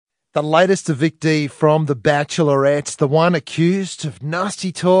The latest evictee from the bachelorette, the one accused of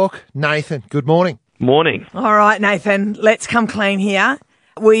nasty talk. Nathan, good morning. Morning. All right, Nathan, let's come clean here.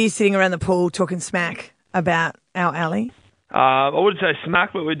 Were you sitting around the pool talking smack about our Ali? I wouldn't say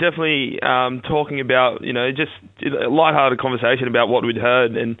smack, but we're definitely talking about, just a lighthearted conversation about what we'd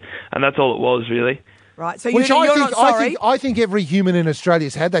heard, and that's all it was, really. Right, so Which you're not sorry? I think every human in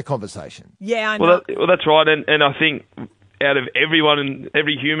Australia's had that conversation. Yeah, I know. Well, that's right, and I think out of every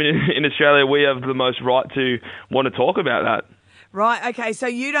human in Australia, we have the most right to want to talk about that. Right, okay, so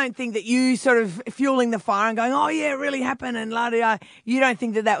you don't think that you sort of fueling the fire and going, oh, yeah, it really happened, and la-da-da, you don't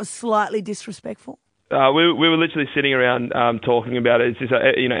think that was slightly disrespectful? We were literally sitting around talking about it. It's just,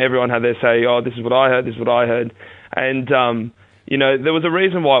 everyone had their say, oh, this is what I heard, this is what I heard. And, there was a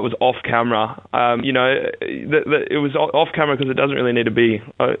reason why it was off camera. It was off camera because it doesn't really need to be,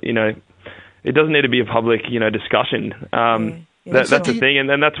 it doesn't need to be a public, discussion. That's the thing, and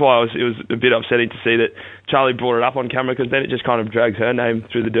then that's why it was a bit upsetting to see that Charlie brought it up on camera, because then it just kind of drags her name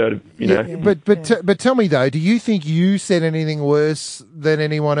through the dirt, know. But tell me though, do you think you said anything worse than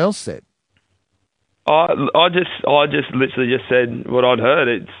anyone else said? I just literally just said what I'd heard.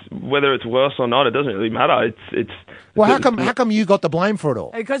 It's whether it's worse or not, it doesn't really matter. Well, how come you got the blame for it all?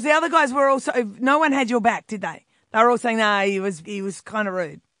 Because the other guys were also, no one had your back, did they? They were all saying, no, he was kind of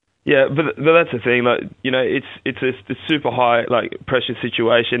rude. Yeah, but that's the thing. Like, it's a super high pressure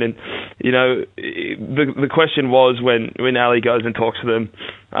situation, and the question was when Ali goes and talks to them,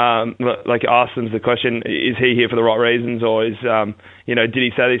 asks them the question: is he here for the right reasons, or is did he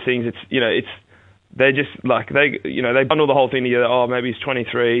say these things? It's they just they bundle the whole thing together. Oh, maybe he's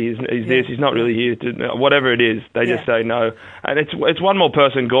 23. He's this. He's not really here. Whatever it is, they just say no, and it's one more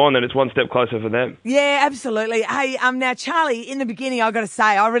person gone, and it's one step closer for them. Yeah, absolutely. Hey, now Charlie, in the beginning, I got to say,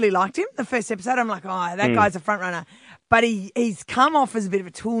 I really liked him. The first episode, I'm like, oh, that guy's a front runner. But he's come off as a bit of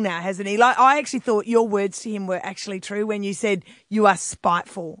a tool now, hasn't he? Like, I actually thought your words to him were actually true when you said you are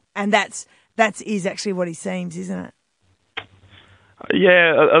spiteful, and that is actually what he seems, isn't it?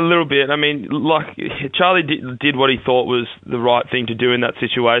 Yeah, a little bit. I mean, Charlie did what he thought was the right thing to do in that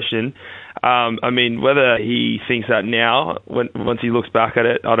situation. I mean, whether he thinks that now, once he looks back at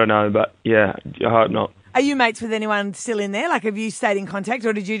it, I don't know. But yeah, I hope not. Are you mates with anyone still in there? Like, have you stayed in contact,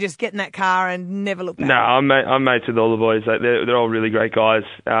 or did you just get in that car and never look back? No, I'm mates with all the boys. They're all really great guys.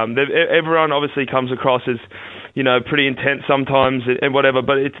 Everyone obviously comes across as, pretty intense sometimes and whatever,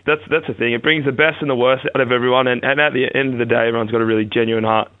 but that's the thing. It brings the best and the worst out of everyone, and at the end of the day, everyone's got a really genuine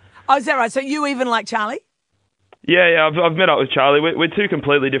heart. Oh, is that right? So you even like Charlie? Yeah, I've met up with Charlie. We're two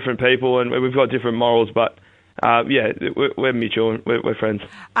completely different people, and we've got different morals, but we're mutual. We're friends.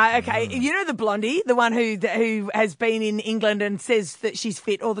 Okay, you know the blondie, the one who has been in England and says that she's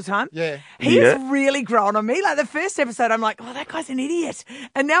fit all the time? Yeah. He's really grown on me. Like, the first episode, I'm like, oh, that guy's an idiot.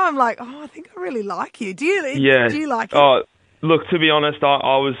 And now I'm like, oh, I think I really like you. Do you like him? Oh, look, to be honest,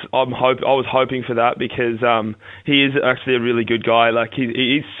 I was hoping for that, because he is actually a really good guy. Like,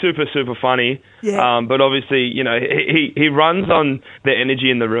 he's super, super funny. Yeah. But obviously, he runs on the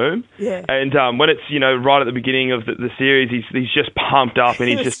energy in the room. Yeah. And when it's right at the beginning of the series, he's just pumped up and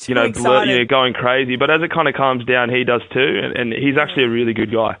he's just going crazy. But as it kind of calms down, he does too, and he's actually a really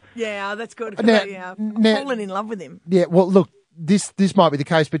good guy. Yeah, that's good. Now, fallen in love with him. Yeah. Well, look. This might be the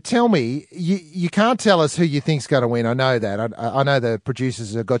case, but tell me, you can't tell us who you think's going to win. I know that. I know the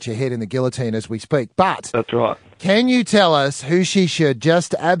producers have got your head in the guillotine as we speak, but that's right. Can you tell us who she should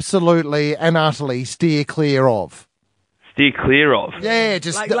just absolutely and utterly steer clear of? Steer clear of? Yeah,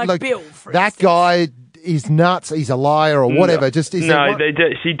 just like Bill, for that instance. guy is nuts. He's a liar or whatever. She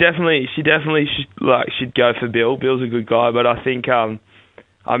definitely should go for Bill. Bill's a good guy, but I think.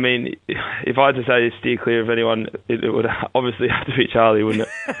 I mean, if I had to say steer clear of anyone, it would obviously have to be Charlie, wouldn't it?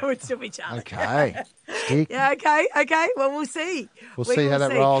 It would still be Charlie. Okay. Yeah, okay. Well, we'll see. We'll see how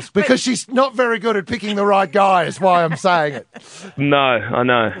that rolls. Because she's not very good at picking the right guy, is why I'm saying it. No, I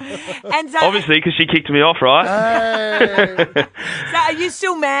know. And obviously, because she kicked me off, right? Hey. So are you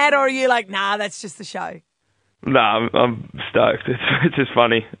still mad, or are you like, nah, that's just the show? No, I'm stoked. It's just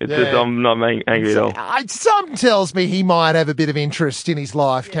funny. I'm not angry at all. Something tells me he might have a bit of interest in his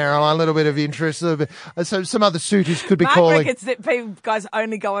life, Caroline. A little bit of interest. So some other suitors could be calling. Mark reckons that guys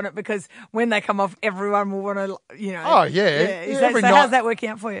only go on it because when they come off, everyone will want to, Oh, yeah. How's that working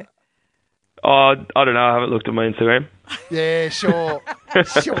out for you? Oh, I don't know. I haven't looked at my Instagram. Yeah, sure.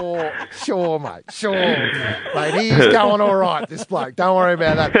 Sure, mate. Sure. Mate, he's going all right, this bloke. Don't worry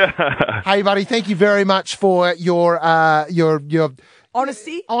about that. Hey, buddy, thank you very much for your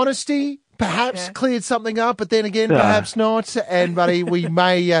honesty. Perhaps cleared something up, but then again, perhaps not. And, buddy, we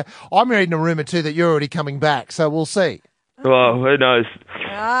may... I'm reading a rumour, too, that you're already coming back, so we'll see. Well, who knows?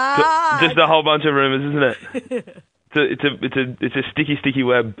 Ah, Just a whole bunch of rumours, isn't it? It's a sticky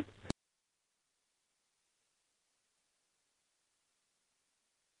web.